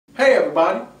Hey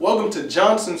everybody, welcome to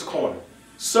Johnson's Corner.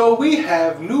 So we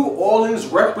have New Orleans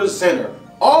representative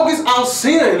August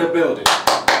Alsina in the building.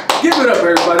 Give it up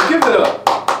everybody, give it up.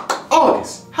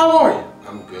 August, how are you?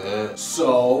 I'm good.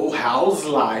 So how's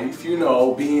life, you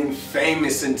know, being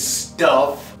famous and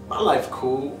stuff? My life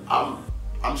cool.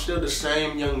 I'm still the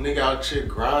same young nigga out here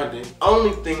grinding.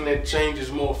 Only thing that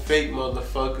changes more fake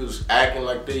motherfuckers acting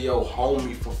like they your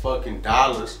homie for fucking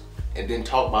dollars and then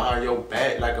talk behind your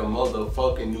back like a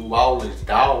motherfucking New Orleans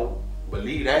dog.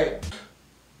 Believe that.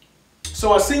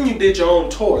 So I seen you did your own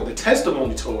tour, the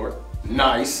testimony tour.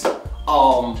 Nice.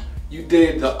 You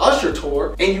did the Usher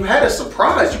tour and you had a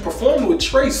surprise. You performed with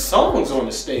Trey Songz on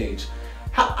the stage.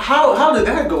 How did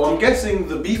that go? I'm guessing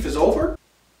the beef is over?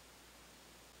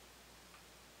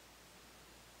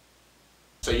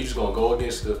 So you just gonna go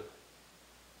against the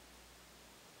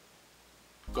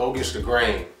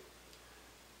grain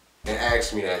and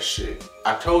ask me that shit.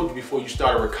 I told you before you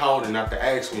started recording not to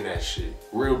ask me that shit.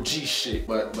 Real G shit.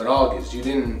 But August, you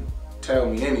didn't tell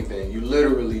me anything. You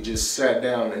literally just sat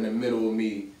down in the middle of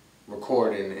me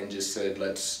recording and just said,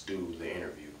 let's do the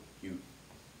interview. You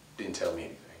didn't tell me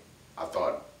anything. I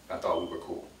thought we were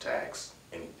cool to ask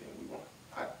anything we want.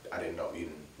 I didn't know. You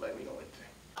didn't let me know anything.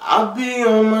 I be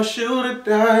on my shooter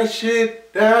die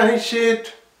shit, die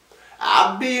shit.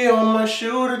 I be on my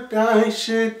shooter die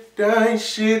shit, die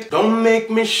shit. Don't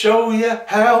make me show you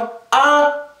how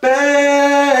I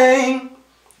bang.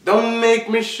 Don't make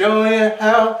me show you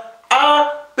how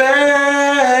I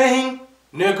bang,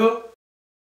 nigga.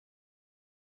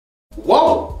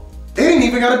 Whoa! It ain't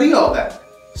even gotta be all that.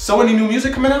 So any new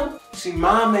music coming out? See,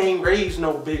 mom ain't raised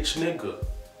no bitch nigga.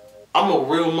 I'm a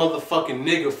real motherfucking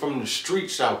nigga from the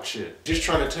streets out here. Just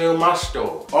trying to tell my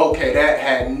story. Okay, that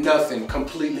had nothing,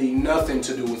 completely nothing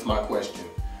to do with my question.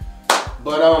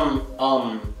 But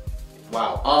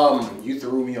wow, you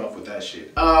threw me off with that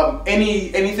shit.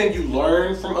 Anything you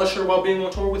learned from Usher while being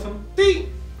on tour with him?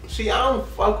 See, I don't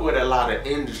fuck with a lot of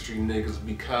industry niggas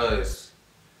because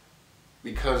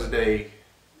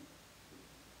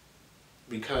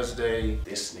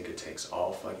this nigga takes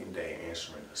all fucking day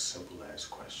answering a simple ass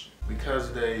question.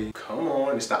 Because they, come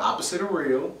on, it's the opposite of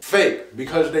real. Fake,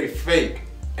 because they fake.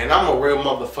 And I'm a real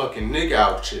motherfucking nigga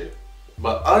out here.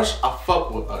 But Ush, I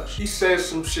fuck with Ush. He said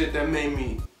some shit that made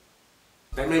me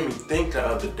think the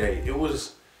other day. It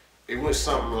was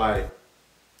something like,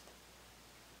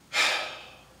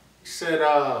 he said,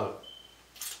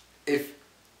 if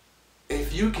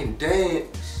you can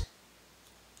dance,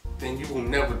 then you will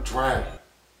never drown.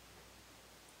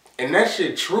 And that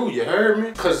shit true, you heard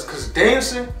me? Cause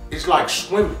dancing is like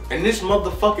swimming. And this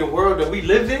motherfucking world that we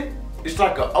live in, it's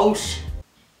like an ocean.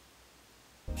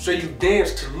 So you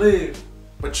dance to live,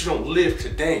 but you don't live to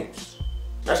dance.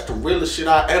 That's the realest shit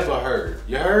I ever heard.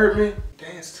 You heard me?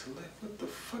 Dance to live, what the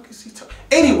fuck is he talking?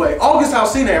 Anyway, August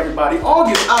Alsina, everybody.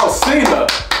 August Alsina.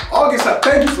 August,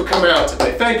 thank you for coming out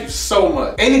today. Thank you so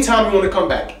much. Anytime you want to come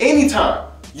back,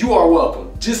 anytime, you are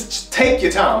welcome. Just take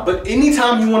your time. But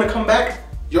anytime you want to come back,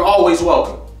 you're always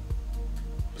welcome.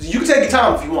 You can take your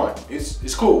time if you want.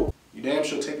 It's cool. You damn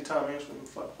sure take your time answering the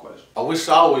fucking question. Oh, it's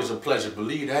always a pleasure,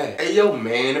 believe that. Hey, yo,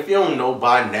 man, if you don't know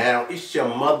by now, it's your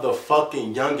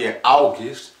motherfucking youngin'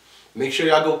 August. Make sure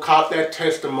y'all go cop that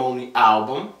Testimony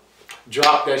album.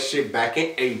 Drop that shit back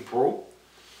in April.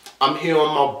 I'm here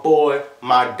on my boy,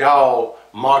 my dog,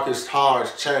 Marcus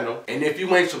Harn's channel. And if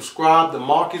you ain't subscribed to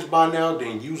Marcus by now,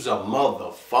 then you's a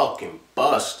motherfucking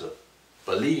buster.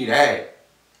 Believe that.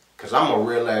 Cause I'm a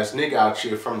real ass nigga out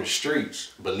here from the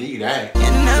streets. Believe that.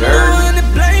 And I'm the one to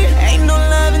blame. Ain't no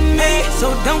love in me, so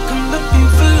don't come looking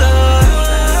for love.